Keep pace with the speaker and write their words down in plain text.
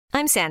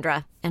I'm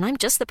Sandra, and I'm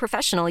just the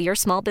professional your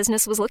small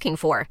business was looking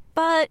for.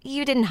 But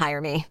you didn't hire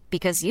me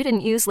because you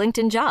didn't use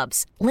LinkedIn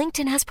Jobs.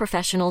 LinkedIn has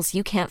professionals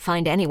you can't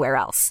find anywhere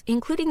else,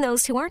 including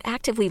those who aren't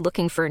actively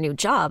looking for a new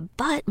job,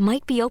 but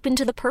might be open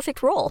to the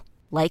perfect role,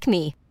 like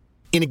me.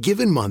 In a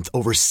given month,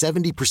 over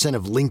 70%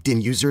 of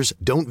LinkedIn users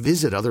don't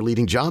visit other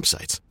leading job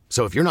sites.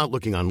 So if you're not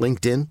looking on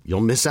LinkedIn,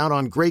 you'll miss out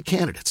on great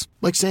candidates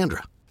like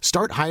Sandra.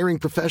 Start hiring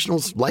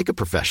professionals like a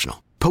professional.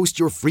 Post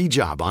your free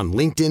job on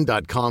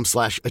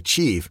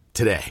linkedin.com/achieve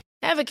today.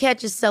 Ever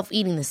catch yourself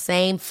eating the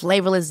same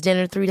flavorless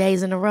dinner 3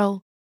 days in a row?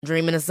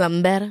 Dreaming of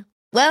something better?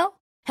 Well,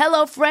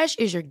 HelloFresh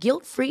is your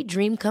guilt-free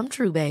dream come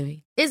true,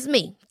 baby. It's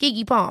me,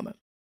 Keke Palmer.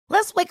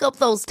 Let's wake up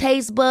those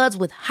taste buds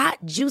with hot,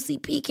 juicy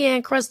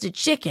pecan-crusted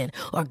chicken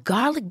or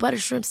garlic butter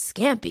shrimp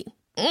scampi.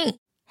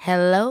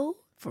 Hello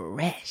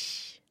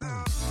Fresh.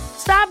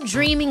 Stop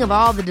dreaming of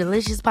all the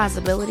delicious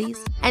possibilities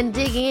and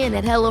dig in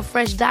at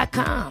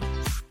HelloFresh.com.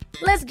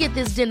 Let's get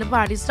this dinner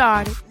party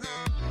started.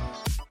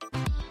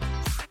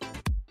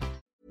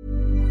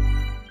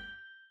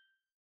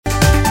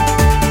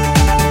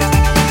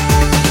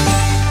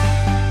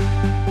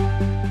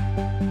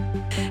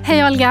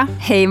 Hej Olga.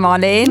 Hej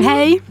Malin.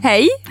 Hej.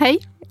 Hej. Hej.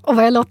 Och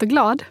vad jag låter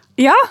glad.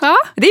 Ja,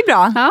 det är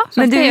bra. Ja,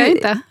 men du är jag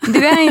inte.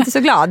 Du är inte så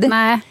glad.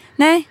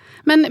 Nej.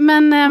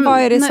 Men vad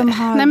är det som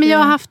har... Nej, men jag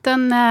har haft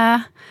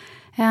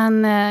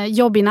en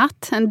jobbig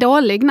natt, en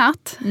dålig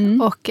natt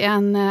och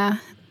en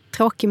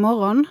tråkig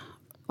morgon.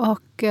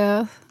 Och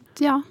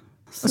ja.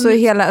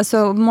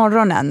 Så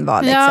morgonen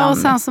var liksom... Ja, och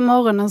sen så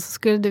morgonen så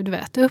skulle du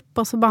vet upp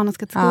och så barnen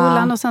ska till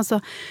skolan och sen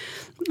så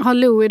har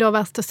Louie då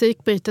värsta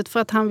psykbrytet för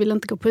att han vill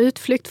inte gå på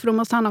utflykt för då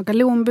måste han ha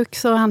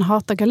galonbyxor, han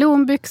hatar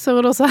galonbyxor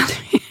och då så hade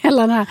vi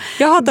hela den här...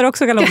 Jag hatar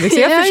också galonbyxor,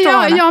 jag förstår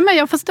henne. Ja, men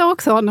jag förstår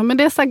också honom, men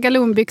det är så här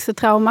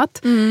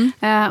galonbyxor-traumat.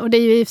 Och det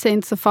är ju i och för sig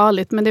inte så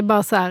farligt, men det är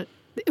bara så här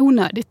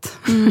onödigt,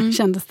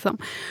 kändes det som.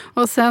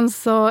 Och sen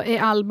så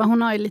är Alba,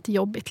 hon har ju lite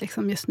jobbigt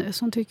liksom just nu,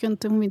 så hon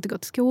vill inte gå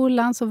till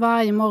skolan, så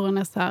varje morgon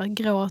är så här,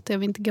 gråter, jag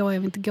vill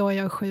inte gå,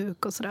 jag är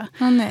sjuk och sådär.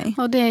 Nej.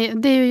 Och det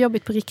är ju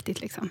jobbigt på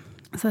riktigt liksom.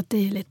 Så att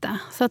det är lite,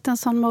 så att en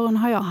sån morgon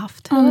har jag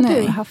haft. Hur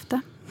har du haft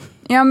det?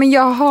 Ja, men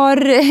jag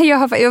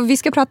har vi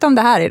ska prata om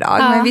det här idag,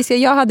 men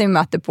jag hade ju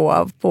möte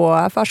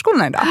på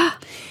förskolan idag.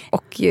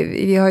 Och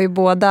vi har ju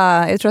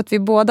jag tror att vi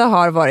båda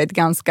har varit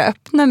ganska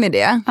öppna med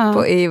det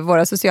i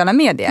våra sociala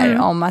medier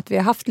om att vi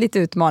har haft lite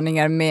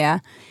utmaningar med,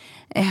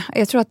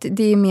 jag tror att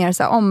det är mer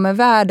så här,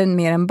 omvärlden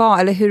mer än barn,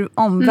 eller hur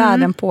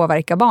omvärlden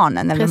påverkar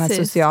barnen eller de här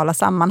sociala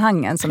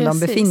sammanhangen som de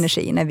befinner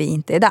sig i när vi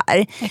inte är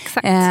där.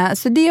 Exakt.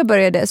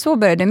 Så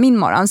började min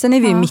morgon. Sen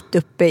är vi mitt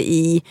uppe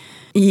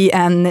i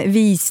en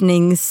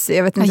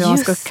jag vet inte vad man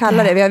ska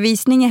kalla det. Vi har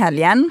visning i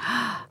helgen.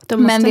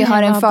 Men vi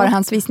har en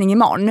förhandsvisning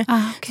imorgon.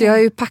 Okay. Så jag har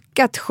ju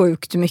packat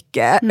sjukt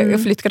mycket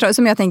flyttkartonger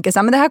som jag tänker så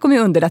här, men det här kommer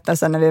ju underlätta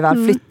sen när vi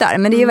väl flyttar.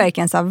 Men det är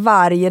verkligen så här,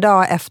 varje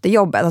dag efter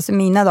jobbet. Alltså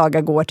mina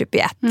dagar går typ i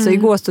 1. Så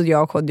igår stod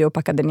jag och Kodjo och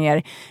packade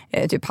ner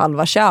typ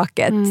halva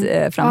köket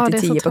fram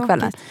till 10 på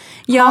kvällen.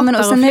 Ja, men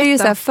och sen är det ju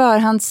så här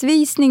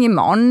förhandsvisning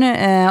imorgon.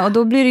 Och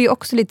då blir det ju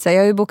också lite så här,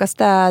 jag har ju bokat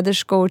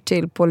städerskor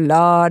till på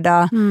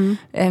lördag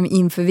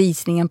inför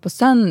visningen på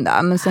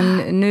söndag. Men sen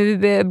nu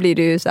blir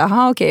det ju så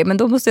här, okej, men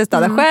då måste jag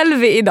städa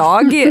själv idag.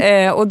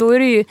 Och då är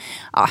det ju,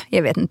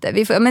 jag vet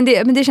inte.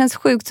 Men det känns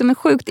sjukt som en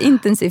sjukt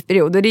intensiv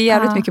period. Och det är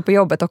jävligt mycket på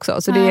jobbet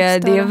också. Så det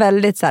är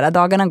väldigt så här,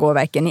 dagarna går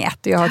verkligen i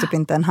 1. Och jag har typ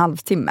inte en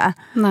halvtimme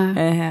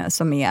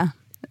som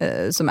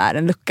är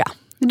en lucka.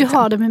 Du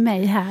har det med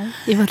mig här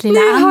i vårt lilla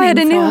Nu har jag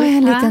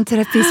en liten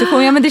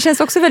terapisession. Ja, men det känns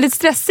också väldigt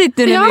stressigt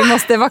nu när vi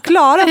måste vara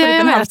klara på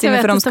en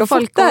halvtimme för de ska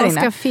fota här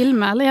inne. Ska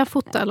filma eller jag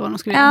fotar eller vad de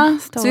ska göra.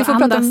 Så vi får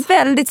prata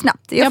väldigt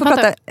snabbt. Jag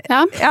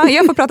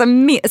får prata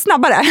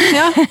snabbare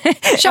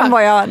än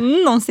vad jag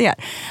någonsin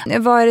gör.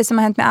 Vad är det som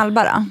har hänt med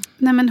Alba då?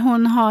 Nej, men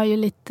hon har ju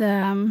lite,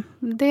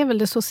 det är väl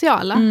det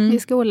sociala i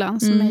skolan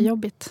som är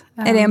jobbigt.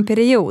 Är det en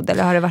period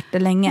eller har det varit det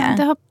länge?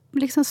 Det har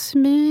liksom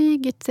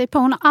smygit sig på.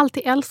 Hon har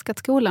alltid älskat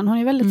skolan. Hon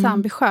är väldigt så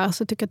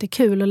ambitiös och tycker att det är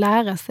kul att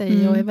lära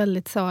sig och är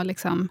väldigt så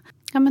liksom,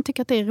 men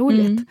tycker att det är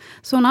roligt.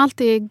 Så hon har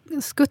alltid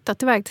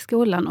skuttat iväg till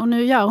skolan och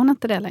nu gör hon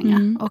inte det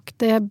längre. Och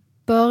det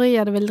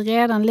började väl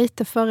redan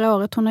lite förra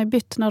året. Hon har ju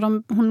bytt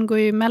hon går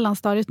ju i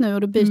mellanstadiet nu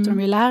och då byter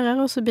de ju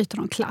lärare och så byter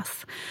de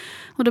klass.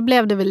 Och då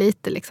blev det väl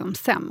lite liksom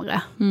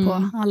sämre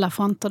på alla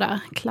fronter där.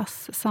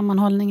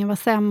 Klassammanhållningen var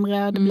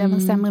sämre, det blev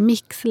en sämre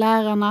mix.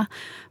 Lärarna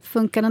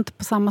funkade inte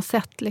på samma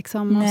sätt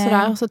liksom och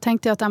sådär. Och så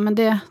tänkte jag att men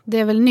det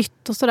är väl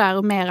nytt och sådär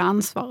och mer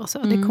ansvar och så.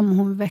 Det kommer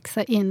hon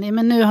växa in i.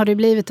 Men nu har det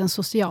blivit en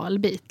social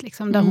bit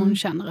liksom, där hon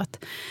känner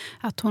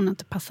att hon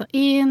inte passar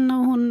in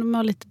och hon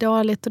mår lite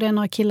dåligt och det är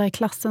några killar i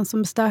klassen som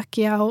är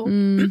stökiga och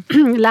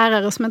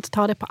lärare som inte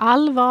tar det på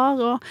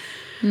allvar och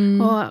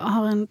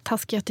har en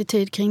taskig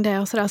attityd kring det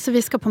och sådär. Så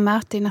vi ska på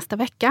möte möte i nästa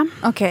vecka.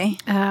 Okej.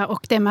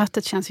 Och det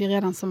mötet känns ju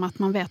redan som att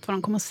man vet vad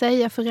de kommer att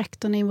säga, för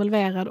rektorn är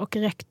involverad och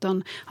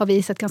rektorn har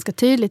visat ganska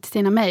tydligt i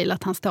sina mejl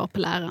att han står på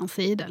lärarens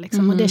sida.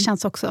 Liksom. Och det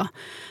känns också,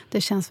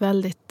 det känns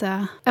väldigt,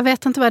 jag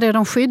vet inte vad det är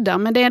de skyddar,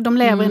 men de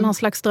lever i någon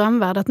slags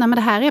drömvärld att nej, men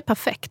det här är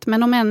perfekt.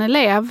 Men om en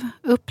elev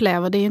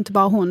upplever, det är ju inte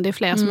bara hon, det är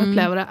fler som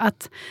upplever det,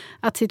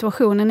 att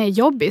situationen är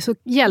jobbig, så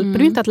hjälper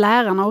det inte att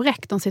lärarna och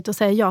rektorn sitter och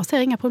säger jag ser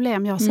inga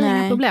problem, jag ser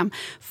inga problem.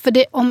 För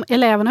om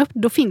eleverna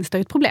då finns det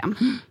ju ett problem.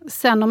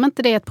 Sen om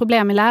inte det är ett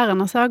problem i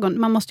lärarnas ögon,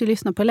 man måste ju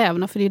lyssna på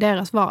eleverna för det är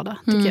deras vardag,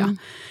 tycker jag.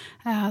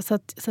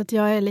 Så att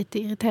jag är lite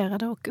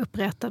irriterad och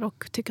uppretad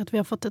och tycker att vi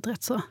har fått ett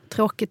rätt så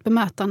tråkigt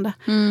bemötande.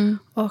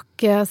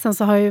 Och sen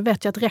så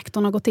vet jag att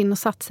rektorn har gått in och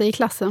satt sig i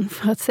klassen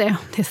för att se om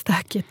det är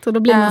stökigt. Och då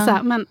blir man så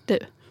här, men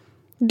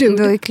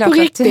du, på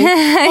riktigt.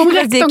 Om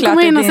rektorn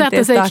kommer in och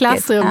sätter sig i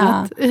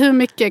klassrummet, hur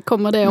mycket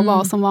kommer det att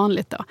vara som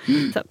vanligt då?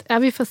 Så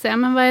att, vi får se.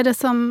 Men vad är det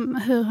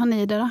hur har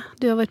ni det då?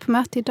 Du har varit på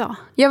möte idag.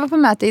 Jag var på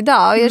möte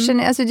idag och jag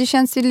känner, alltså det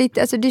känns ju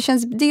lite, alltså det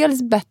känns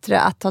dels bättre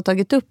att ha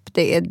tagit upp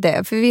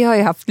det. För vi har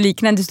ju haft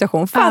liknande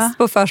situation fast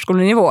på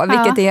förskolenivå.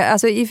 Vilket är,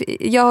 alltså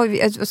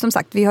som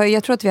sagt,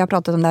 jag tror att vi har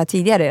pratat om det här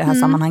tidigare i det här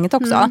sammanhanget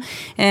också.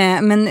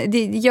 Men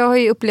jag har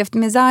ju upplevt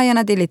med Zion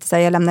att det är lite så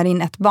här, jag lämnar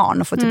in ett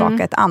barn och får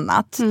tillbaka ett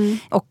annat.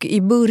 Och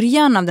i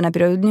början av den här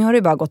perioden, nu har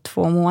det bara gått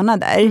 2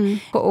 månader.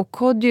 Och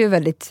Kodjo är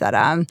väldigt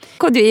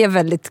Kodjo är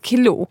väldigt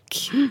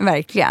klok,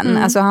 verkligen.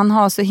 Alltså han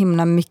har så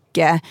himla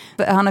mycket,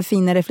 han har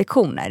fina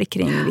reflektioner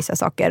kring vissa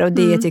saker. Och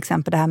det är till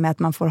exempel det här med att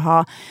man får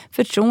ha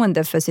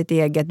förtroende för sitt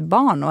eget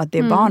barn och att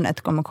det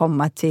barnet kommer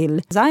komma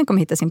till, Zion kommer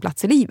hitta sin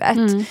plats i livet.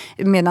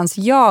 Medan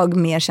jag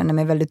mer känner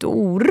mig väldigt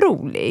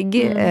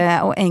orolig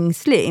och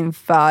ängslig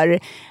inför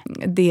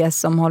det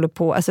som håller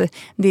på, alltså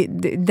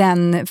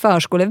den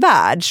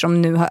förskolevärld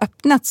som nu har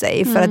öppnat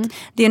sig. För att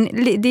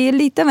det är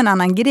lite av en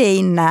annan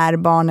grej när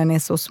barnen är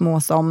så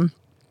små som,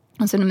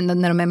 alltså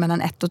när de är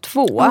mellan 1 och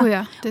 2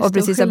 och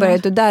precis har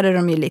börjat, och där är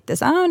de ju lite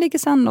så leker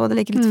sandlåda,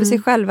 leker lite för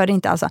sig själva, det är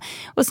inte alls.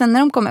 Och sen när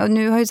de kommer, och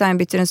nu har ju Zion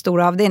bytt till en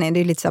stor avdelning, det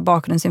är lite så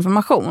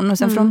bakgrundsinformation, och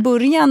sen från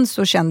början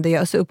så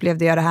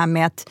upplevde jag det här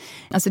med att,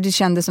 alltså det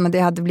kändes som att det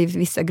hade blivit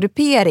vissa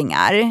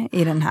grupperingar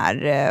i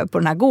på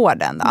den här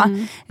gården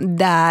då,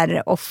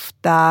 där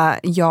ofta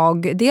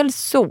jag dels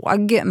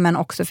såg men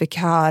också fick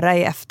höra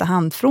i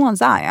efterhand från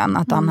Zion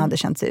att han hade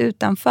känt sig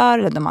utanför,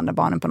 eller de andra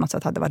barnen på något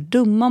sätt hade varit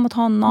dumma mot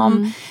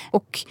honom,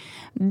 och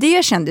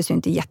det kändes ju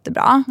inte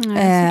jättebra.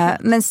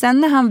 Men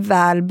sen när han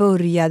väl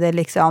började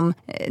liksom,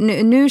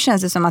 nu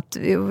känns det som att,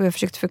 jag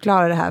försökte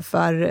förklara det här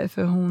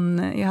för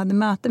hon jag hade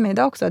möte med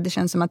idag också, det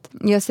känns som att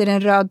jag ser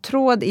en röd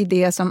tråd i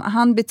det som,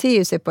 han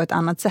beter sig på ett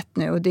annat sätt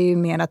nu, och det är ju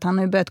mer att han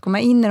har börjat komma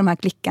in i de här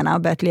klickarna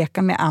och börjat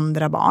leka med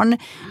andra barn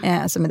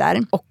som är där,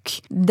 och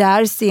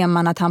där ser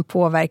man att han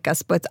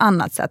påverkas på ett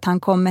annat sätt. Han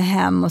kommer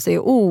hem och säger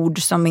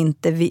ord som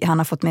inte han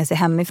har fått med sig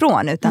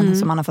hemifrån, utan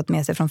som han har fått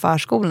med sig från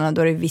förskolan, och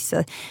då är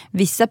det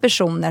vissa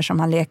personer som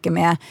han leker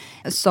med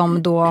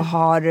som då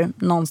har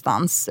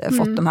någonstans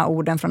fått de här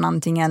orden från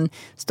antingen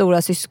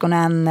stora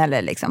syskonen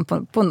eller liksom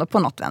på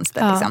något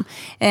vänster. Liksom.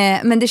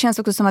 Men det känns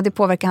också som att det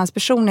påverkar hans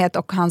personlighet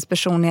och hans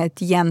personlighet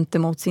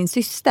gentemot sin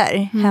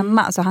syster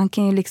hemma. Så han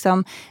kan ju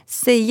liksom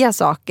säga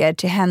saker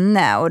till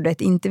henne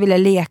och inte vilja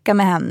leka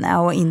med henne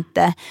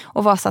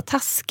och vara så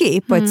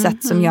taskig på ett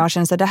sätt som jag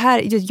känner så det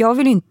här, jag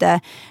vill inte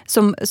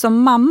som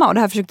mamma, och det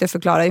här försökte jag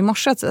förklara i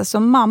morse, att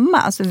som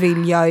mamma så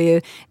vill jag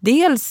ju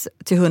dels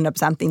till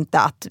 100% inte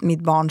att mitt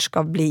barn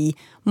ska bli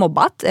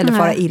mobbat eller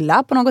fara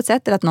illa på något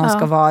sätt, eller att någon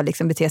ska vara,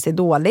 liksom, bete sig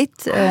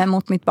dåligt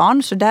mot mitt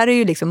barn. Så där är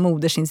ju liksom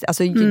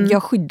alltså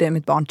jag skyddar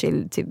mitt barn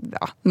till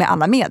med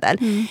alla medel.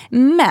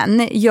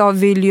 Men jag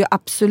vill ju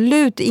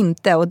absolut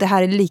inte, och det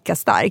här är lika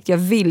starkt, jag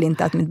vill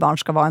inte att mitt barn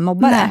ska vara en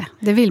mobbare. Nej,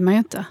 det vill man ju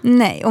inte.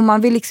 Nej, och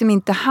man vill liksom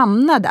inte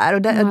hamna där.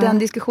 Och den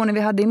diskussionen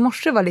vi hade i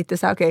morse var lite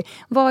så här, okej,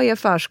 vad är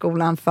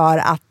förskolan för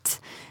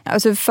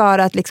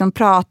att liksom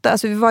prata,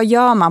 alltså vad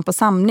gör man på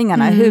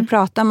samlingarna? Hur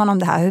pratar man om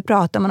det här? Hur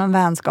pratar man om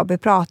vänskap? Hur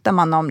pratar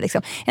man om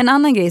liksom? En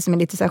annan grej som är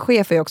lite så här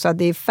chef är också att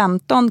det är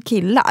 15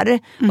 killar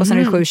och sen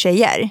är det 7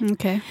 tjejer.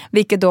 Okay.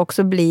 Vilket då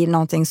också blir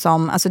någonting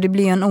som, alltså det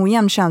blir en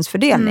ojämn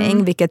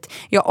könsfördelning, vilket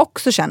jag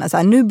också känner så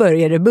här, nu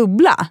börjar det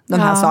bubbla de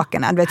här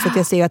sakerna. Du vet, för att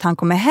jag ser att han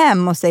kommer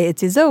hem och säger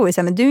till Zoe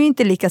så här, men du är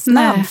inte lika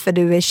snabb för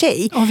du är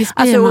tjej.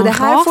 Och det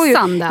här får ju,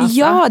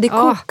 ja, det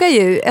kokar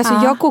ju, alltså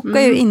jag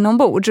kokar ju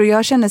inombords, och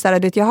jag känner så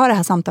här, att jag har det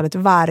här samtalet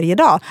varje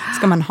dag.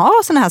 Ska man ha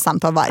såna här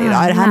samtal varje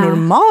dag? Är det här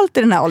normalt i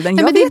den här åldern?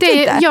 Jag vet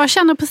inte. Jag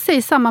känner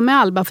precis samma med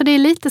Alba, för det är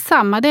lite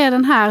samma. Det är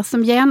den här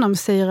som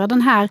genomsyrar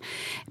den här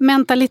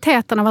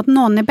mentaliteten av att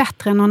någon är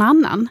bättre än någon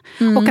annan.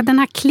 Och att den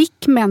här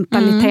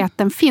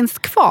klickmentaliteten finns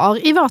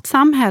kvar i vårt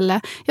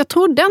samhälle. Jag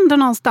trodde ändå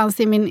någonstans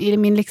i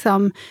min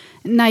liksom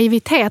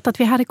naivitet att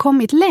vi hade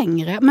kommit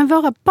längre. Men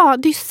våra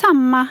barn, det är ju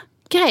samma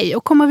grej.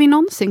 Och kommer vi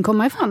någonsin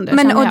komma ifrån det?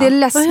 Men, och det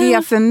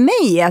läskiga för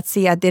mig att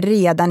se att det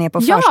redan är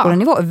på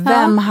förskolenivå.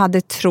 Vem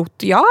hade trott,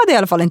 jag hade i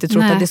alla fall inte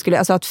trott att det skulle,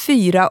 alltså att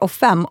 4- och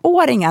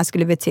 5-åringar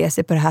skulle bete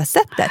sig på det här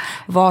sättet.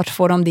 Vart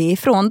får de det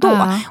ifrån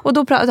då? Och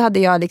då hade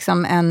jag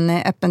liksom en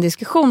öppen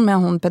diskussion med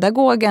hon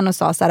pedagogen och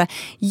sa så här: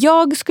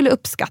 jag skulle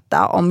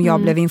uppskatta om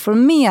jag blev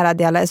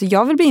informerad. Alltså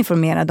jag vill bli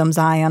informerad om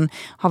Zion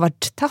har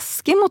varit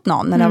taskig mot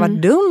någon, eller har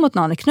varit dum mot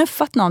någon,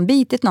 knuffat någon,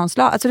 bitit någon,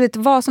 alltså det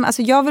vad som,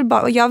 alltså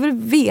jag vill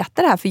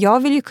veta det här, för jag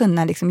vill ju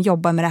kunna liksom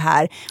jobba med det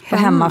här på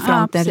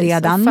hemmafronten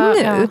redan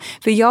nu.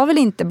 För jag vill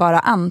inte bara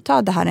anta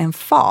att det här är en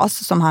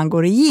fas som han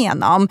går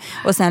igenom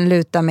och sen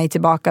luta mig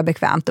tillbaka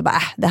bekvämt och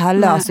bara det här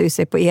löser ju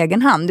sig på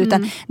egen hand.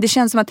 Utan det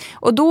känns som att,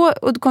 och då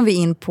kom vi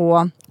in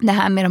på det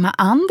här med de här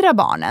andra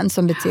barnen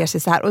som beter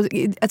sig så här. Och,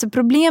 alltså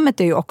problemet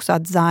är ju också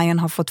att Zion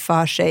har fått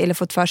för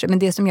sig, men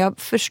det som jag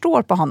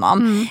förstår på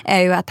honom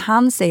är ju att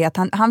han säger att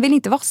han vill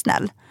inte vara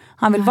snäll.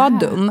 Han vill vara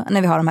dum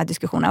när vi har de här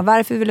diskussionerna.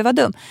 Varför vill du vara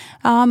dum?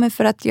 Ja, men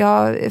för att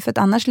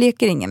annars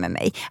leker ingen med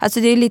mig. Alltså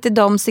det är lite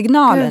de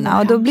signalerna.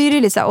 Och då blir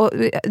det lite så här,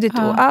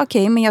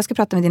 okej, men jag ska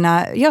prata med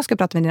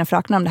dina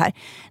fröknar om det här.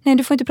 Nej,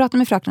 du får inte prata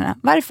med fröknarna.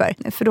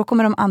 Varför? För då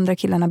kommer de andra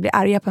killarna bli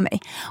arga på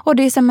mig. Och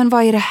det är så här, men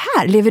vad är det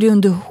här? Lever du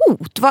under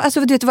hot?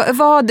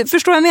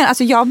 Förstår jag menar?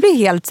 Alltså jag blir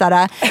helt så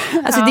här,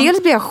 alltså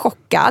dels blir jag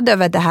chockad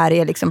över att det här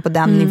är liksom på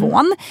den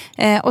nivån.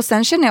 Och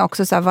sen känner jag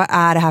också så här, vad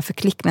är det här för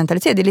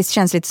klickmentalitet? Det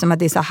känns lite som att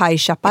det är så High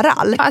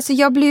Chaparral. Alltså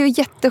jag blir ju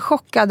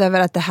jättechockad över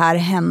att det här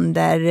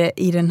händer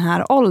i den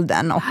här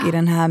åldern och i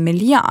den här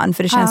miljön.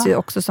 För det känns ju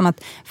också som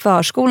att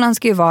förskolan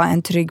ska ju vara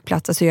en trygg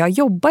plats. Alltså jag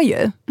jobbar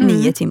ju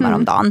 9 timmar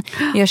om dagen.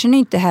 Jag känner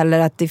inte heller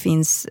att det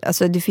finns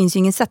ju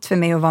ingen sätt för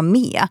mig att vara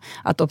med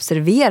att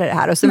observera det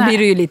här. Och sen blir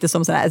det ju lite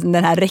som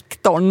den här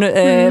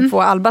rektorn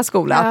på Alba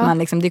skola. Att man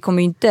liksom, det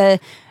kommer ju inte...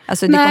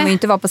 Alltså det kommer ju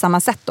inte vara på samma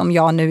sätt om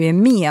jag nu är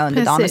med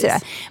under dagen och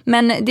sådär.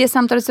 Men det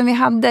samtalet som vi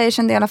hade, jag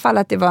kände i alla fall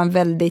att det var en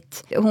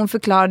väldigt... Hon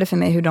förklarade för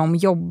mig hur de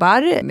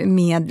jobbar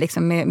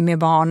med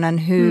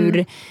barnen.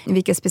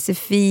 Vilka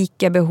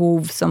specifika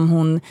behov som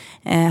hon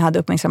hade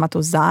uppmärksammat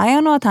hos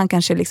Zion. Och att han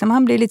kanske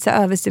han blir lite så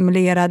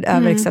överstimulerad,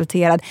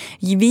 överexalterad.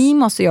 Vi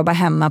måste jobba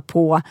hemma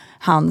på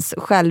hans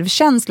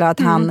självkänsla. Att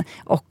han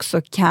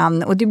också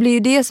kan... Och det blir ju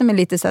det som är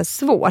lite så här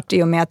svårt.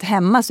 I och med att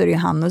hemma så är det ju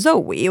han och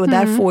Zoe. Och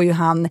där får ju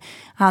han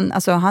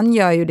han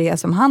gör ju det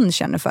som han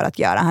känner för att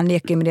göra. Han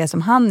leker med det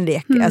som han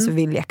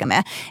vill leka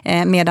med.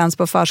 Medans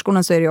på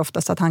förskolan så är det ju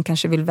oftast att han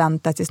kanske vill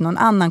vänta tills någon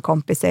annan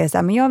kompis säger så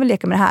här, men jag vill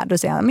leka med det här. Då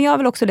säger han, men jag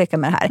vill också leka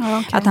med det här. Ja,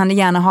 okay. Att han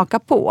gärna hakar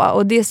på.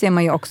 Och det ser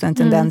man ju också en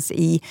tendens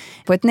i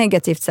på ett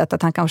negativt sätt.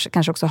 Att han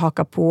kanske också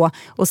hakar på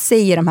och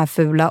säger de här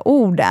fula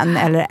orden.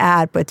 Eller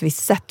är på ett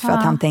visst sätt för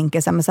att han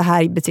tänker så här, men så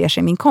här beter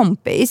sig min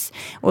kompis.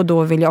 Och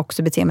då vill jag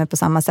också bete mig på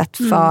samma sätt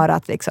för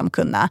att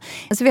kunna.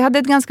 Så vi hade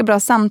ett ganska bra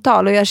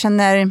samtal och jag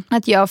känner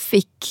att jag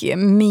fick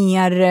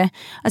mer,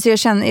 alltså jag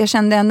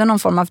kände ändå någon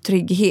form av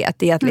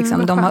trygghet i att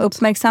de har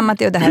uppmärksammat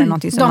det och det här är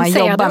något som man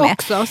jobbar med.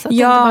 Också, så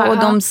och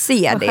de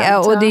ser det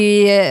skönt,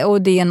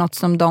 och det är något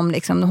som de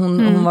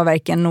hon var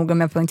verkligen noga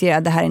med att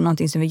poängtera, det här är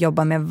något som vi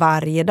jobbar med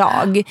varje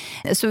dag.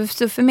 Så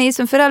för mig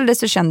som förälder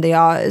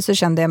så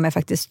kände jag mig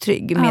faktiskt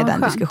trygg med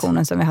den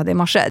diskussionen som vi hade i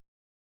morse.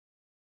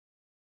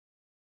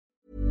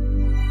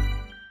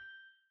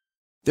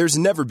 There's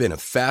never been a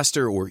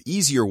faster or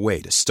easier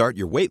way to start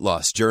your weight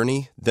loss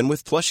journey than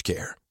with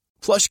PlushCare.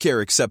 PlushCare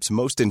accepts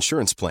most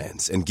insurance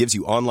plans and gives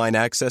you online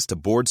access to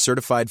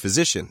board-certified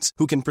physicians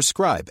who can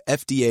prescribe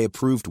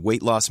FDA-approved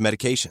weight loss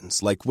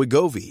medications like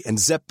Wegovy and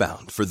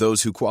Zepbound for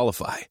those who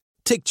qualify.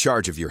 Take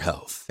charge of your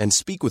health and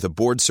speak with a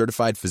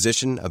board-certified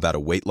physician about a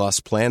weight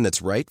loss plan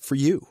that's right for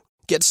you.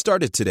 Get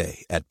started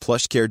today at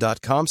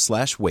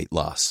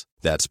plushcare.com/weightloss.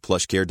 That's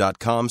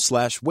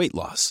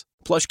plushcare.com/weightloss.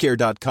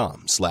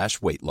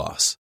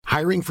 plushcare.com/weightloss.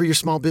 Hiring for your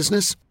small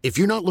business? If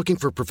you're not looking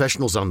for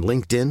professionals on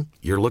LinkedIn,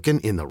 you're looking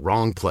in the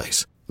wrong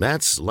place.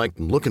 That's like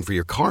looking for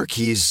your car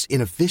keys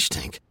in a fish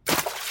tank.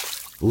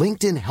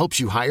 LinkedIn helps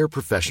you hire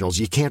professionals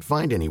you can't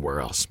find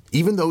anywhere else,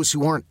 even those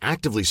who aren't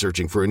actively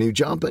searching for a new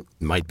job but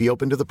might be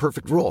open to the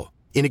perfect role.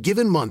 In a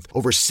given month,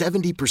 over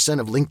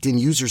 70% of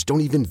LinkedIn users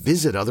don't even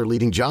visit other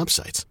leading job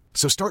sites.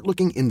 So start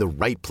looking in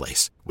the right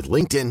place. With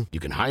LinkedIn, you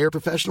can hire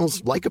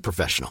professionals like a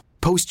professional.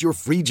 Post your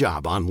free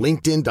job on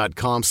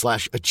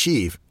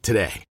linkedin.com/achieve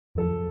today.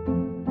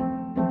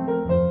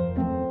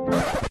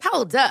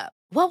 Hold up.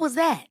 What was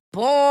that?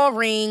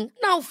 Boring.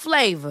 No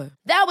flavor.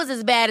 That was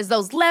as bad as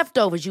those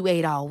leftovers you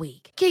ate all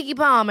week. Keke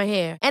Palmer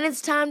here, and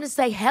it's time to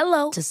say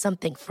hello to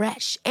something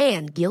fresh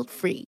and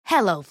guilt-free.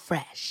 Hello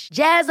Fresh.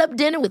 Jazz up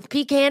dinner with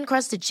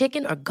pecan-crusted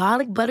chicken or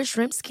garlic butter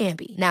shrimp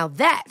scampi. Now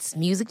that's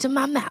music to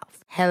my mouth.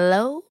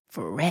 Hello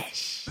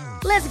Fresh.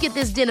 Let's get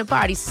this dinner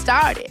party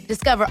started.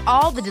 Discover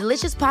all the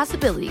delicious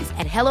possibilities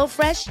at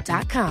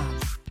hellofresh.com.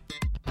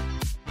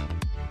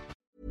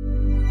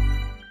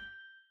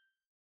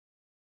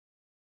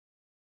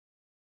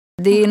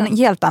 Det är en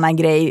helt annan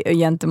grej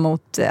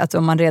gentemot att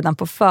om man redan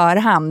på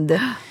förhand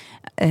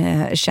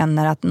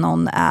känner att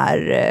någon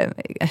är,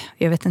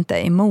 jag vet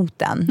inte, emot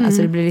den.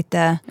 Alltså det blir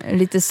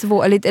lite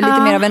svårt, lite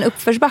mer av en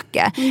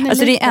uppförsbacke.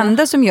 Alltså det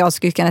enda som jag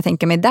skulle kunna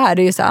tänka mig där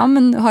är ju så här,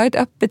 men har ett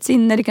öppet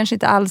sinne, det kanske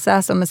inte alls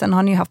är så, men sen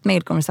har ni ju haft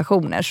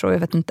mejlkonversationer, så jag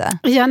vet inte.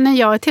 Ja, när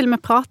jag har till och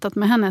med pratat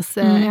med hennes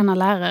ena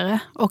lärare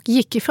och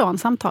gick ifrån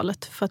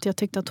samtalet för att jag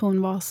tyckte att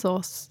hon var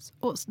så...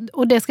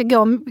 Och det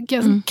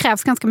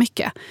krävs ganska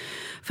mycket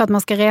för att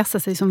man ska resa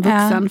sig som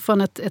vuxen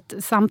från ett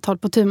samtal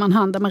på tu man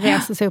hand där man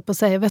reser sig upp och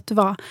säger, vet du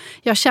vad,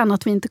 jag känner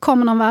att vi inte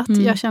kommer någon vart,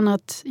 jag känner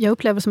att jag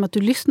upplever som att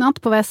du lyssnar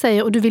inte på vad jag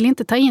säger och du vill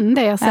inte ta in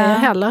det jag säger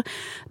heller.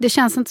 Det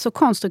känns inte så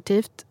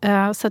konstruktivt,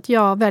 så att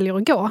jag väljer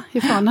att gå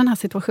ifrån den här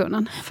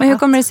situationen. Men hur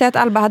kommer det sig att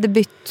Alba hade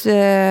bytt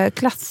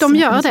klass? De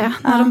gör det,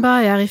 när de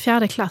börjar i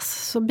 4:e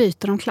klass så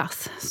byter de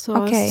klass,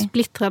 så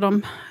splittrar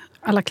de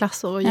alla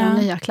klasser och gör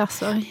nya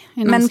klasser.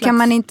 Men kan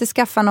man inte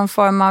skaffa någon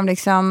form av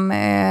liksom,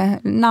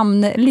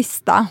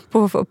 namnlista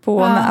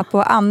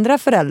på andra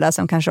föräldrar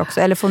som kanske också,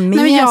 eller få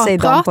med sig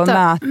dem på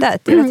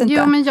mötet? Jag vet inte.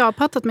 Jo, men jag har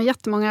pratat med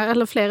jättemånga,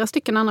 eller flera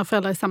stycken andra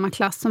föräldrar i samma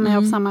klass som är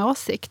av samma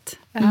åsikt.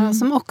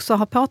 Som också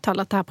har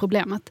påtalat det här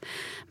problemet.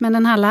 Men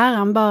den här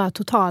läraren bara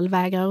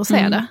totalvägrar att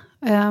se det.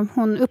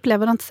 Hon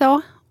upplever det inte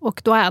så.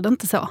 Och då är det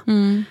inte så.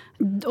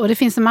 Och det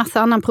finns en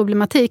massa annan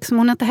problematik som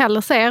hon inte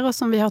heller ser och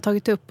som vi har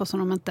tagit upp och som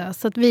de inte...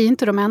 Så att vi är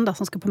inte de enda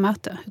som ska på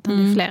möte, utan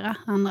det är flera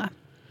andra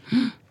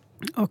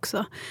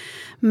också.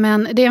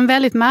 Men det är en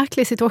väldigt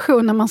märklig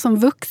situation när man som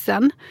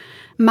vuxen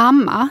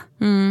mamma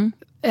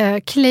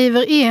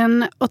kliver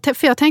in.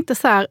 För jag tänkte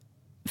så här,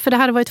 för det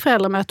hade varit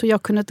föräldramöte och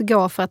jag kunde inte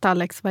gå för att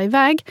Alex var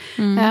iväg.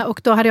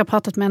 Och då hade jag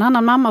pratat med en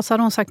annan mamma och så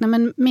hade hon sagt, nej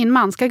men min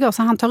man ska gå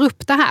så han tar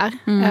upp det här.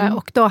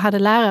 Och då hade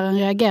läraren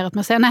reagerat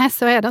med att säga, nej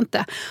så är det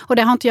inte. Och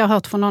det har inte jag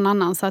hört från någon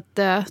annan, så att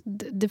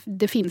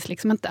det finns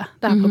liksom inte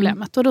det här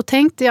problemet. Och då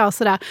tänkte jag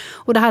sådär,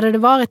 och då hade det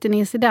varit en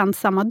incident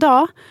samma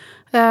dag.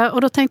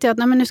 Och då tänkte jag att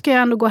nej, men nu ska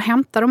jag ändå gå och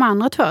hämta de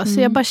andra två.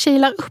 Så jag bara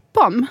kilar upp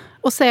om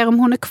och ser om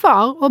hon är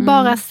kvar. Och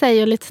bara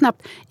säger lite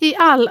snabbt.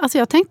 Alltså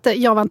jag tänkte,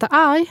 jag var inte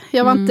arg.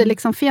 Jag var inte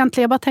liksom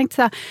fientlig. Jag bara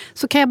tänkte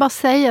så kan jag bara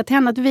säga till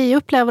henne att vi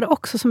upplever det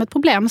också som ett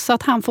problem. Så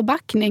att han får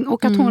backning.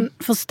 Och att hon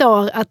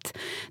förstår att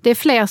det är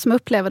fler som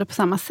upplever det på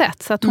samma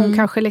sätt. Så att hon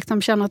kanske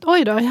liksom känner att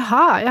oj då,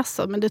 jaha,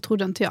 jaså, men det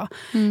trodde inte jag.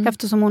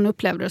 Eftersom hon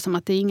upplevde det som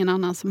att det är ingen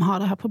annan som har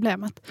det här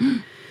problemet.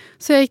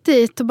 Så jag gick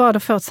dit och bad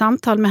att få ett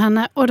samtal med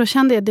henne. Och då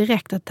kände jag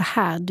direkt att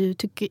du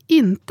tycker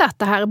inte att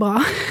det här är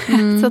bra.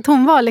 Så att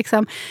hon var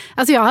liksom...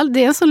 Alltså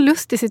det är en så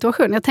lustig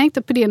situation. Jag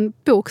tänkte på din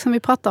bok som vi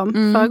pratade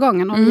om förra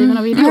gången. Om Given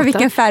av idioter.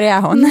 Vilken färg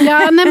är hon?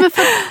 Ja, nej men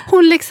för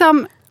hon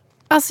liksom...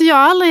 Alltså jag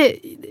har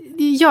aldrig...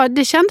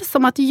 det kändes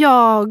som att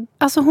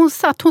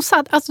hon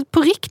satt alltså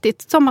på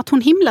riktigt som att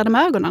hon himlade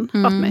med ögonen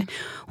åt mig.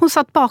 Hon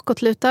satt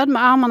bakåtlutad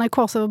med armarna i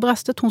kors över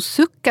bröstet. Hon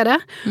suckade.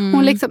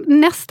 Hon liksom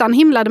nästan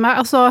himlade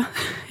med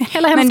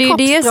hela hennes kroppsspråk. Men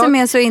det är det som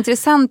är så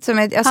intressant.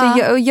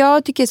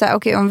 Jag tycker så här,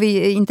 okej, om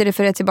vi inte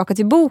refererar tillbaka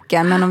till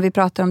boken, men om vi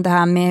pratar om det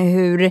här med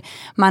hur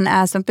man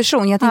är som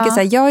person. Jag tänker så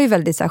här, jag är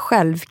väldigt så här,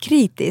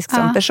 självkritisk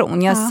som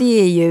person. Jag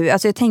ser ju,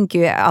 alltså jag tänker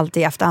ju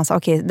alltid i efterhand så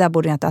okej, det här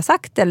borde jag inte ha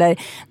sagt, eller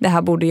det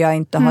här borde jag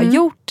inte ha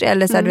gjort,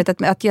 eller så här, du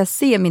vet, att jag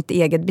ser mitt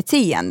eget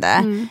beteende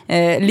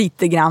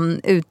lite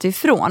grann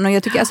utifrån. Och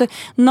jag tycker, alltså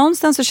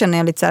någonstans så känner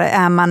jag lite så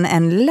här, är man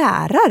en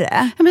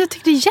lärare? Ja, men jag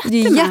tycker det är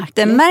jättemärkligt. Det är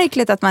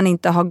jättemärkligt att man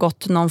inte har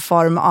gått någon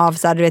form av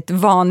så här, du vet,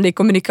 vanlig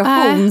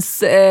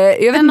kommunikations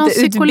jag vet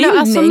inte, utbildning.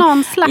 Alltså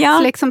någon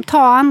slags liksom,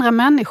 ta andra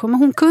människor, men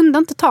hon kunde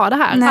inte ta det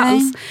här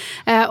alls.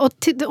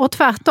 Och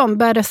tvärtom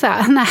började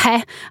säga,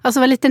 nej, alltså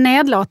var lite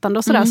nedlåtande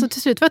och sådär. Så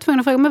till slut var jag tvungen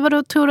att fråga, men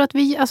vadå, tror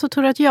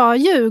du att jag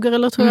ljuger,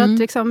 eller tror du att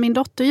liksom, min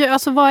dotter ljuger?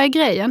 Alltså vad är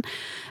grejen?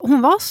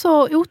 Hon var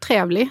så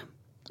otrevlig.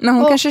 Men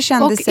hon kanske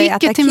kände sig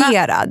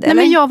attackerad, eller? Nej,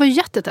 men jag var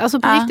ju alltså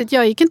på riktigt,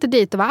 jag gick inte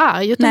dit och var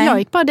arg, utan jag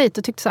gick bara dit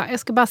och tyckte så här, jag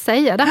ska bara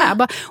säga det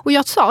här. Och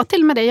jag sa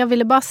till mig det, jag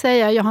ville bara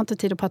säga, jag har inte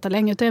tid att prata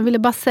länge, utan jag ville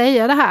bara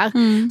säga det här.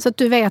 Så att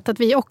du vet att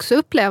vi också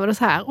upplever det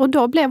så här. Och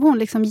då blev hon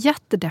liksom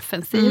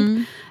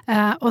jättedefensiv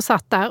och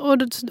satt där.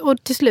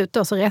 Och till slut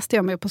då så reste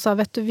jag mig upp och sa,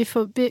 vet du,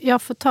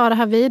 jag får ta det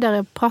här vidare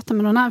och prata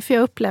med någon annan, för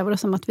jag upplever det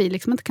som att vi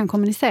liksom inte kan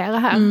kommunicera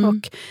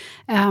här.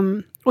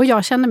 Och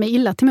jag kände mig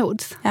illa till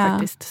mods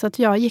faktiskt. Så att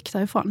jag gick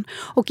därifrån.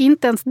 Och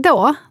inte ens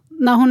då,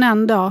 när hon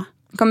ändå...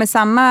 Kommer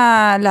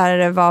samma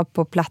lärare vara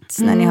på plats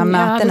när ni har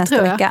möte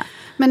nästa vecka?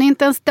 Men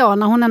inte ens då,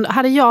 när hon ändå...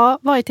 Hade jag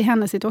varit i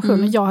hennes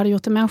situation och jag hade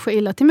gjort en människa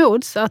illa till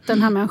mods, så att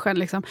den här människan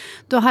liksom...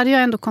 Då hade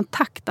jag ändå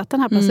kontaktat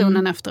den här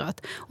personen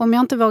efteråt. Om jag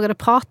inte vågade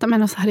prata med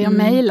henne så hade jag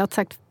mejlat,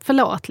 sagt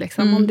förlåt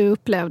liksom, om du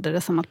upplevde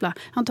det som att jag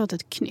har inte hört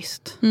ett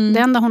knyst. Det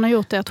enda hon har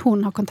gjort är att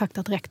hon har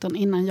kontaktat rektorn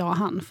innan jag och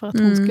han, för att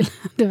hon skulle...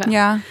 Du vet.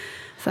 Ja.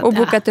 Och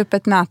bokat upp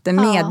ett möte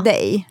med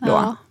dig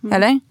då,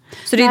 eller?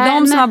 Så det är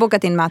de som har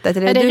bokat in mötet,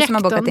 eller är det du som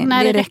har bokat in?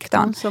 Nej, det är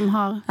rektorn som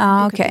har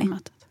bokat in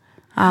mötet.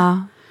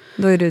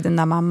 Då är du den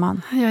där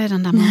mamman. Jag är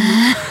den där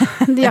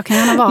mamman. Jag kan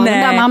gärna vara den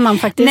där mamman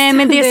faktiskt. Nej,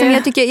 men det som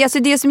jag tycker, alltså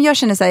det som jag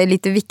känner så här är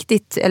lite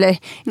viktigt, eller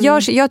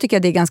jag tycker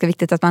att det är ganska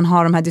viktigt att man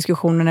har de här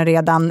diskussionerna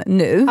redan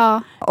nu.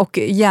 Ja. Och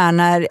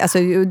gärna alltså,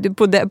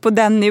 på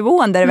den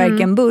nivån där det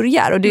verkligen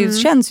börjar. Och det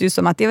känns ju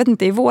som att, jag vet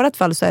inte, i vårat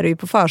fall så är det ju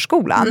på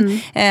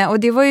förskolan. Och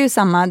det var ju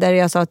samma där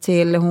jag sa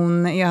till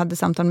hon, jag hade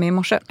samtal med i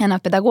morse, en av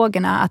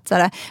pedagogerna, att så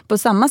här, på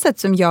samma sätt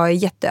som jag är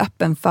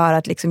jätteöppen för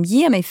att liksom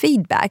ge mig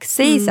feedback,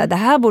 säg så här, det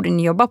här borde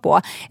ni jobba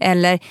på,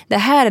 eller det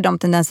här är de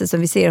tendenser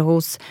som vi ser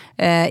hos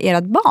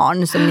ert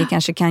barn som ni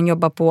kanske kan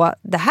jobba på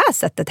det här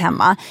sättet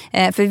hemma.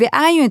 För vi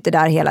är ju inte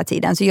där hela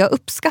tiden, så jag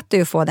uppskattar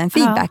ju att få den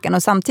feedbacken.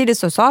 Och samtidigt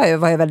så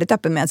var jag väldigt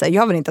öppen med att säga,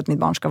 jag vill inte att mitt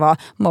barn ska vara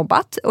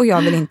mobbat och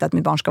jag vill inte att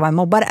mitt barn ska vara en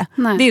mobbare.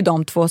 Nej. Det är ju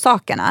de två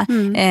sakerna.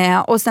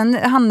 Och sen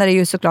handlar det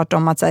ju såklart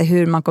om att, så här,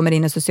 hur man kommer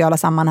in i sociala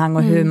sammanhang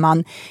och hur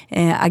man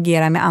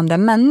agerar med andra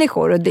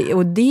människor.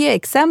 Och det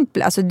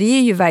exempel, alltså det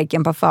är ju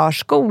verkligen på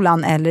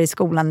förskolan eller i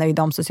skolan, i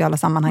de sociala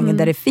sammanhangen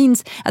där det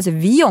finns, alltså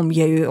vi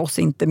omger ju oss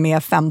inte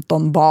med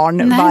 15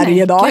 barn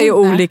varje dag i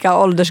olika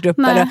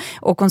åldersgrupper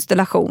och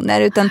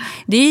konstellationer, utan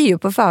det är ju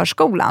på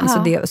förskolan så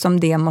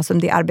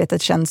det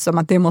arbetet känns som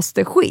att det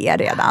måste ske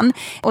redan.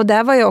 Och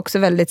där var jag också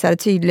väldigt så här,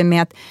 tydlig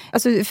med att,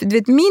 alltså, du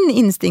vet, min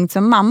instinkt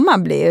som mamma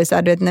blir ju så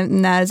här, du vet,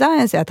 när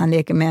Zion säger att han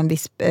leker med en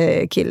viss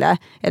kille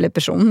eller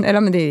person,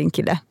 eller men det är en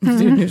kille,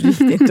 det är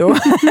riktigt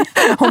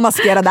och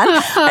maskera den.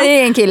 Det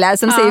är en kille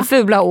som säger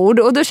fula ord,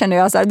 och då känner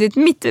jag så här, det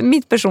är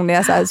mitt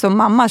personliga så här, som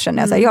mamma känner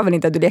jag så här, jag vill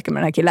inte att du leker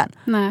med den här killen.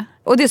 Nej.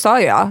 Och det sa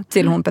jag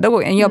till hon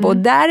pedagogen. Och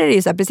där är det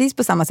ju så här, precis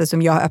på samma sätt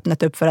som jag har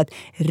öppnat upp för att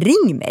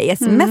ring mig,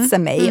 smsa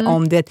mig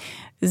om det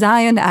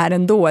Zion är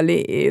en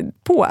dålig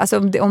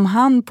alltså om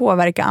han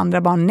påverkar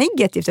andra barn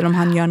negativt, eller om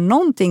han gör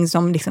någonting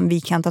som liksom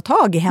vi kan ta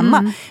tag i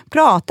hemma.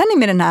 Pratar ni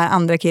med den här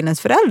andra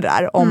killens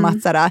föräldrar om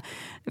att så här,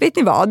 vet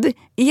ni vad,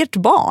 ert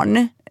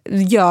barn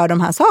gör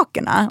de här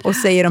sakerna och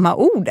säger de här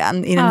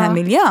orden i den här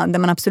miljön där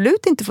man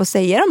absolut inte får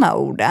säga de här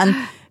orden.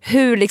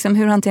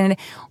 Hur hanterar det?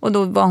 Och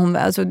då var hon,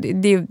 alltså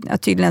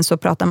tydligen så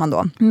pratar man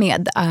då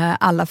med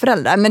alla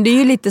föräldrar. Men det är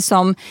ju lite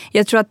som,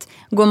 jag tror att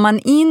går man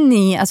in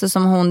i, alltså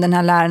som hon, den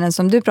här läraren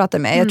som du pratar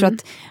med, jag tror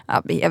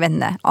att, jag vet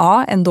inte,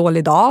 en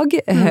dålig dag,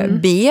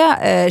 B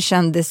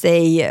kände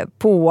sig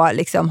på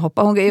liksom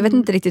hoppa, jag vet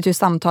inte riktigt hur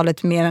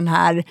samtalet med den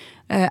här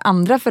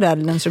andra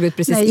föräldern såg ut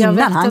precis innan.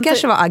 Han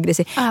kanske var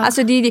aggressiv.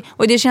 Alltså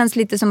och det känns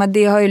lite som att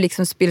det har ju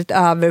liksom spilt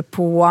över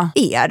på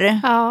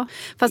er.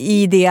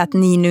 I det att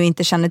ni nu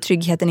inte känner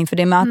tryggheten inför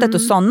det mötet.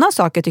 Och sådana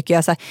saker tycker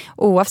jag, så här,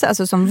 oavsett,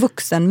 alltså som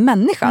vuxen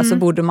människa så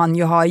borde man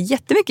ju ha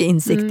jättemycket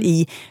insikt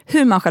i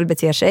hur man själv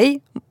beter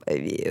sig,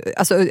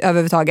 alltså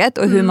överhuvudtaget,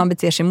 och hur man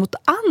beter sig mot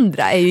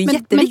andra är ju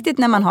jätteviktigt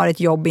när man har ett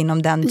jobb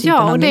inom den typen av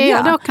miljö. Ja, och det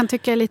jag då kan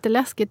tycka är lite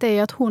läskigt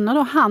är att hon har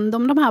då hand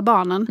om de här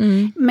barnen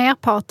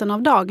merparten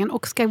av dagen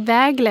och ska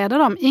vägleda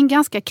dem i en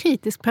ganska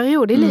kritisk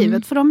period i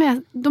livet, för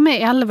de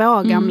är 11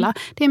 år gamla.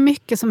 Det är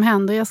mycket som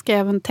händer. Jag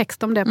skrev en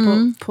text om det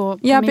på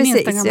min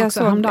Instagram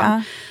också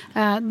häromdagen.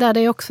 Där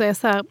det också är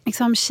så här,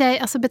 liksom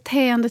alltså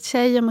beteendet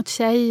tjejer mot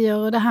tjejer,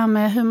 och det här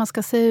med hur man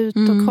ska se ut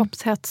och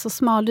kroppshets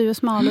och du är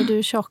smal och du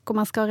är tjock och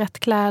man ska ha rätt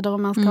kläder och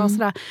man ska ha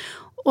sådär.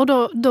 Och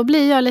då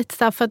blir jag lite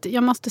så här, för att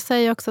jag måste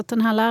säga också att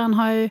den här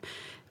läraren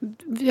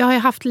jag har ju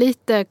haft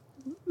lite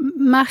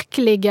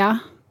märkliga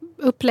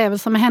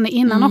upplevelser med henne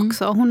innan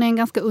också. Hon är en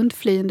ganska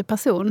undflyende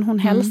person. Hon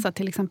hälsar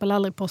till exempel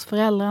aldrig på oss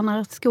föräldrar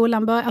när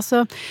skolan börjar.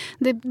 Alltså,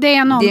 det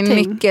är någonting. Det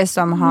är mycket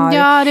som har...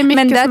 Ja, det är mycket.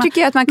 Men där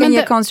tycker jag att man kan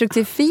ge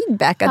konstruktiv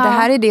feedback. Att det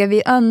här är det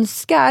vi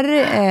önskar.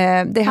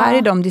 Det här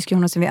är de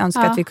diskussioner som vi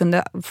önskar att vi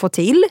kunde få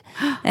till.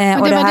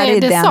 Och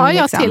det sa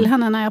jag till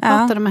henne när jag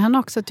pratade med henne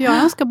också. Att jag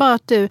önskar bara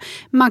att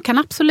man kan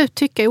absolut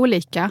tycka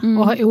olika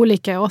och ha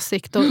olika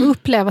åsikter och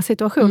uppleva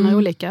situationer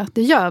olika.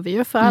 Det gör vi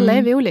ju, för alla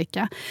är vi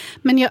olika.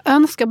 Men jag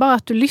önskar bara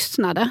att du lyssnade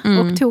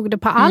och tog det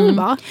på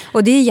allvar.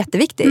 Och det är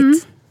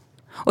jätteviktigt.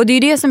 Och det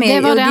är det som är...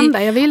 Det var det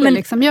enda jag ville.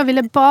 Liksom. Jag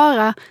ville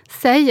bara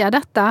säga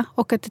detta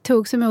och att det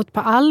togs emot på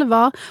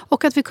allvar.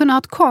 Och att vi kunde ha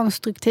ett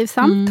konstruktivt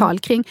samtal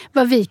kring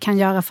vad vi kan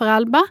göra för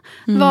Alba.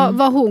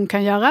 Vad hon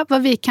kan göra.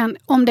 Vad vi kan,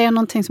 om det är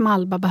någonting som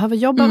Alba behöver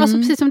jobba. Alltså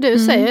precis som du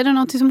säger, är det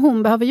någonting som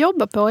hon behöver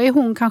jobba på? Är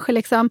hon kanske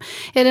liksom...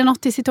 Är det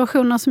något i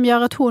situationen som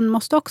gör att hon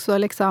måste också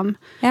liksom...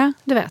 Ja.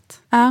 Du vet.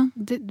 Ja.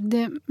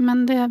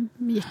 Men det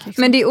gick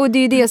liksom. Men det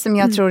är det som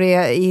jag tror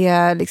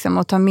är liksom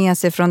att ta med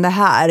sig från det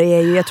här.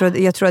 Är ju,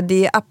 jag tror att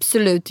det är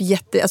absolut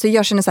alltså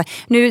jag känner så här,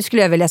 nu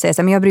skulle jag vilja säga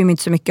så här, men jag bryr mig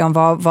inte så mycket om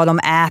vad de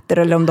äter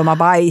eller om de har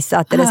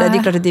bajsat eller så här. Det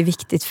är klart att det är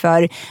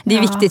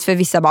viktigt för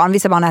vissa barn.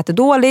 Vissa barn äter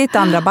dåligt,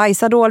 andra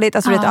bajsar dåligt,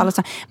 alltså vet alla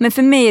så. Men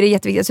för mig är det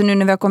jätteviktigt, alltså nu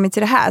när vi har kommit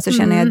till det här så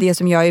känner jag det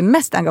som jag är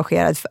mest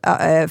engagerad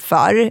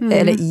för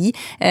eller i,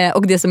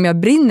 och det som jag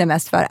brinner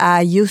mest för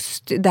är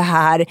just det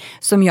här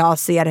som jag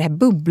ser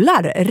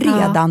bubblar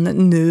redan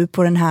nu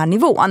på den här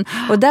nivån.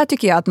 Och där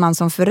tycker jag att man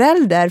som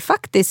förälder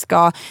faktiskt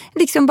ska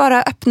liksom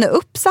bara öppna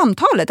upp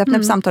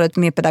samtalet samtalet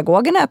med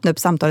pedagogerna, öppna upp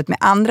samtalet med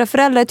andra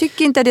föräldrar. Jag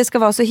tycker inte att det ska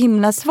vara så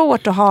himla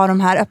svårt att ha de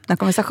här öppna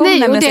konversationerna.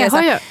 Nej, och men det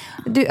har jag.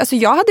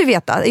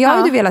 Jag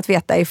hade velat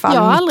veta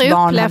ifall mitt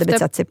barn hade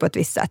betett sig på ett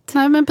visst sätt.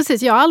 Nej, men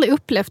precis. Jag har aldrig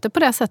upplevt det på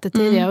det sättet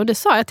tidigare. Och det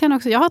sa jag till henne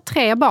också. Jag har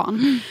 3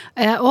 barn.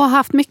 Och har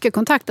haft mycket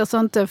kontakt. Alltså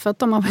inte för att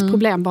de har varit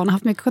problembarn och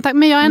haft mycket kontakt.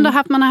 Men jag har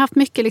ändå man har haft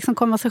mycket liksom,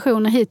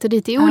 konversationer hit och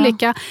dit.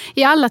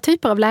 I alla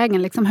typer av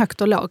lägen. Liksom,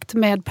 högt och lågt.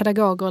 Med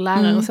pedagoger och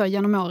lärare och så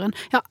genom åren.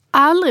 Jag har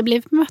aldrig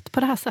blivit mött på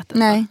det här sättet.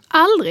 Nej.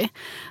 Aldrig.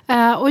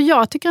 Och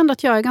jag tycker ändå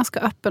att jag är ganska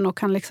öppen och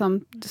kan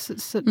liksom...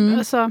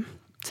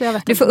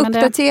 Du får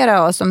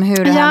uppdatera oss om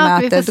hur det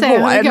här mötet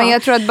går. Men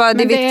jag tror att bara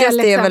det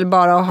viktigaste är väl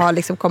bara att ha,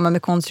 liksom, komma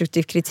med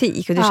konstruktiv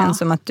kritik. Och det känns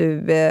som att du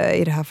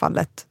i det här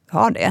fallet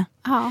har det.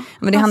 Ja,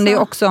 men det handlar ju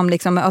också om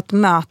liksom, att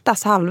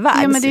mötas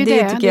halvvägs. Ja, men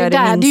det tycker jag är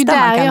det minsta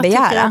man kan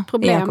begära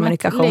i en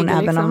kommunikation,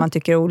 även liksom. om man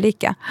tycker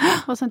olika.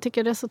 Och sen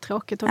tycker jag det är så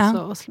tråkigt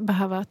också att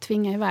behöva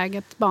tvinga iväg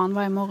ett barn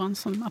varje morgon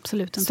som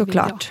absolut inte vill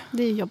gå.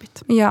 Det är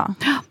jobbigt. Ja.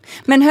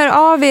 Men hör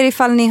av er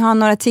ifall ni har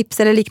några tips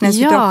eller liknande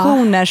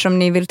situationer som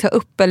ni vill ta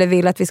upp eller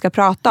vill att vi ska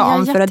prata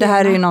om. För det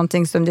här är ju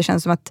någonting som det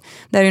känns som att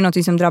det är ju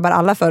någonting som drabbar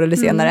alla förr eller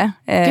senare.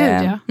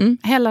 Gud,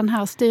 hela den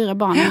här styra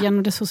barnen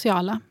genom det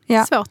sociala.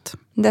 Svårt.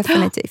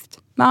 Definitivt.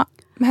 Ja,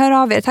 hör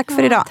av er. Tack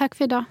för idag. Tack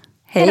för idag.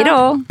 Hej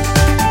då.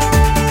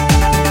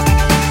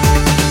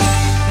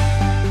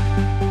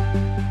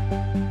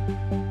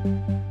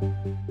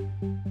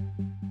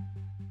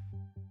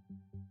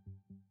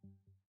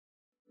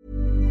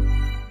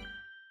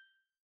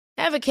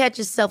 Ever catch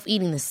yourself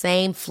eating the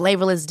same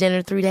flavorless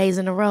dinner 3 days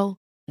in a row?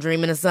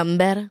 Dreaming of something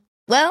better?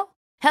 Well,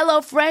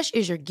 HelloFresh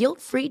is your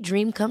guilt-free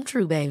dream come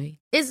true, baby.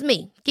 It's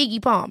me,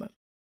 Keke Palmer.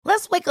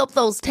 Let's wake up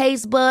those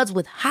taste buds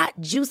with hot,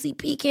 juicy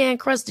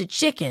pecan-crusted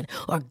chicken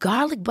or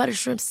garlic butter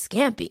shrimp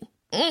scampi.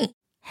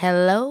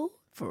 Hello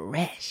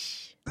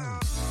Fresh.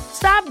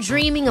 Stop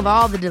dreaming of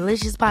all the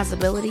delicious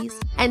possibilities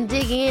and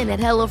dig in at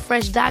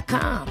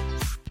HelloFresh.com.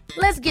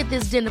 Let's get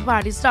this dinner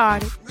party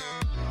started.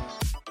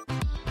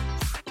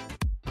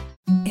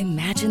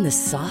 Imagine the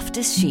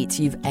softest sheets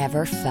you've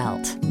ever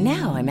felt.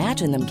 Now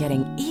imagine them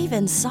getting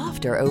even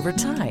softer over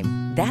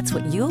time. That's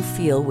what you'll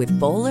feel with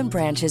Boll &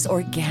 Branch's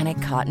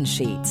organic cotton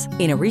sheets.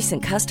 In a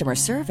recent customer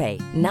survey,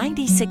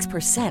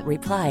 96%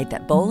 replied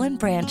that Boll &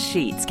 Branch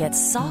sheets get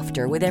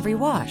softer with every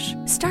wash.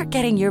 Start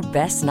getting your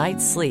best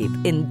night's sleep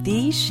in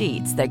these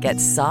sheets that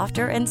get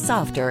softer and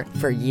softer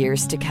for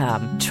years to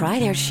come. Try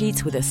their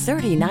sheets with a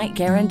 30-night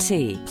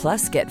guarantee.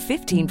 Plus, get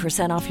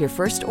 15% off your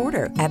first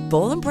order at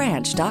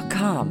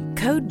bollandbranch.com.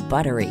 Code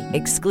BUTTERY.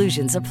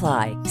 Exclusions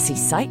apply. See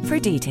site for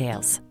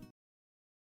details.